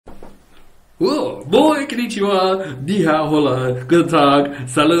Whoa, moi konnichiwa, ni hao hola, guten tag,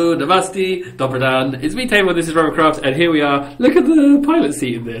 salut, namaste, dobar dan. It's me, Table, this is Robocraft, and here we are. Look at the pilot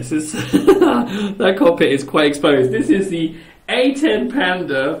seat in this. That cockpit is quite exposed. This is the A-10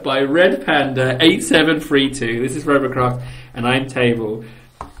 Panda by RedPanda8732. This is Robocraft, and I'm Table.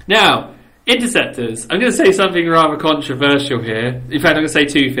 Now, interceptors. I'm going to say something rather controversial here. In fact, I'm going to say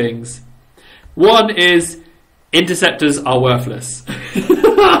two things. One is, interceptors are worthless.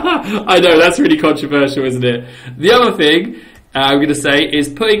 I know, that's really controversial, isn't it? The other thing I'm going to say is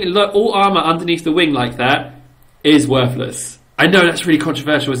putting all armour underneath the wing like that is worthless. I know that's really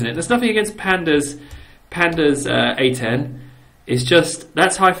controversial, isn't it? There's nothing against Panda's A-10. It's just,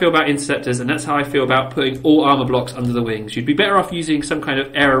 that's how I feel about interceptors, and that's how I feel about putting all armour blocks under the wings. You'd be better off using some kind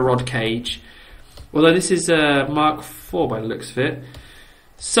of aero rod cage. Although this is Mark IV by the looks of it.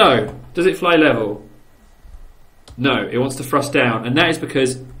 So, does it fly level? No, it wants to thrust down, and that is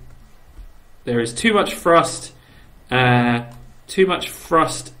because there is too much thrust on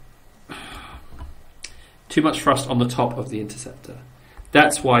the top of the interceptor.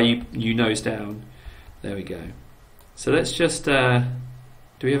 That's why you nose down. There we go. So let's just do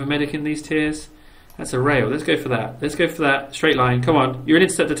we have a medic in these tiers? That's a rail. Let's go for that. Let's go for that straight line. Come on, you're an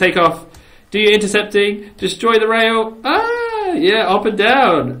interceptor. Take off. Do your intercepting. Destroy the rail. Ah, yeah, up and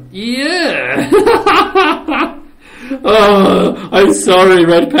down. Yeah. Oh, I'm sorry,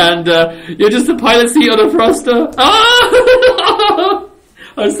 Red Panda. You're just a pilot seat on a thruster. Ah!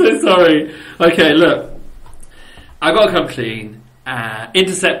 I'm so sorry. Okay, look. I've got to come clean.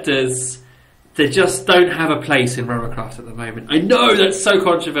 Interceptors, they just don't have a place in Robocraft at the moment. I know that's so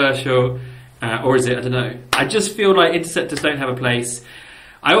controversial. Or is it? I don't know. I just feel like interceptors don't have a place.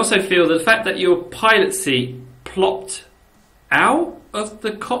 I also feel that the fact that your pilot seat plopped out of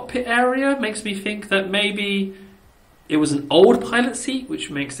the cockpit area makes me think that maybe it was an old pilot seat, which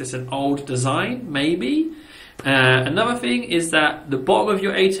makes this an old design, maybe. Another thing is that the bottom of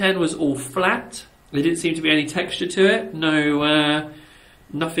your A-10 was all flat. There didn't seem to be any texture to it. No,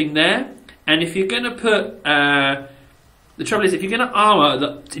 nothing there. And if you're going to put... the trouble is, if you're going to armour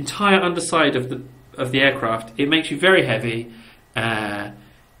the entire underside of the aircraft, it makes you very heavy, and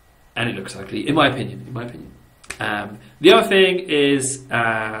it looks ugly, in my opinion. The other thing is,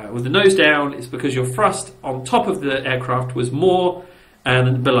 with the nose down, it's because your thrust on top of the aircraft was more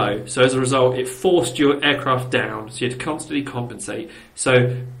than below. So as a result, it forced your aircraft down, so you had to constantly compensate.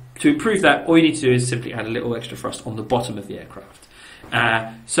 So to improve that, all you need to do is simply add a little extra thrust on the bottom of the aircraft.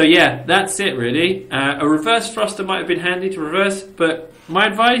 So yeah, that's it really. A reverse thruster might have been handy to reverse, but my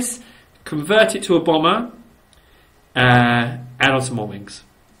advice, convert it to a bomber, add on some more wings.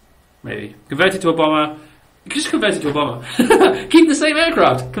 Maybe. Convert it to a bomber. Just convert it to a bomber. Keep the same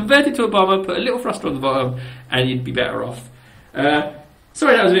aircraft. Convert it to a bomber, put a little thruster on the bottom, and you'd be better off.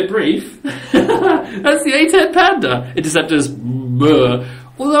 Sorry, that was a bit brief. That's the A-10 Panda. Interceptors,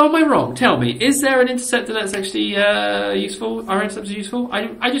 although, am I wrong? Tell me, is there an interceptor that's actually useful? Are interceptors useful?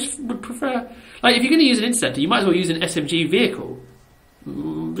 I just would prefer... Like, if you're going to use an interceptor, you might as well use an SMG vehicle.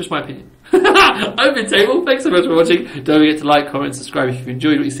 Just my opinion. I've been Table. Thanks so much for watching. Don't forget to like, comment, subscribe if you've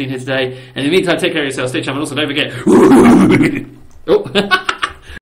enjoyed what you've seen here today. And in the meantime, take care of yourself, stay chum, and also don't forget... Oh.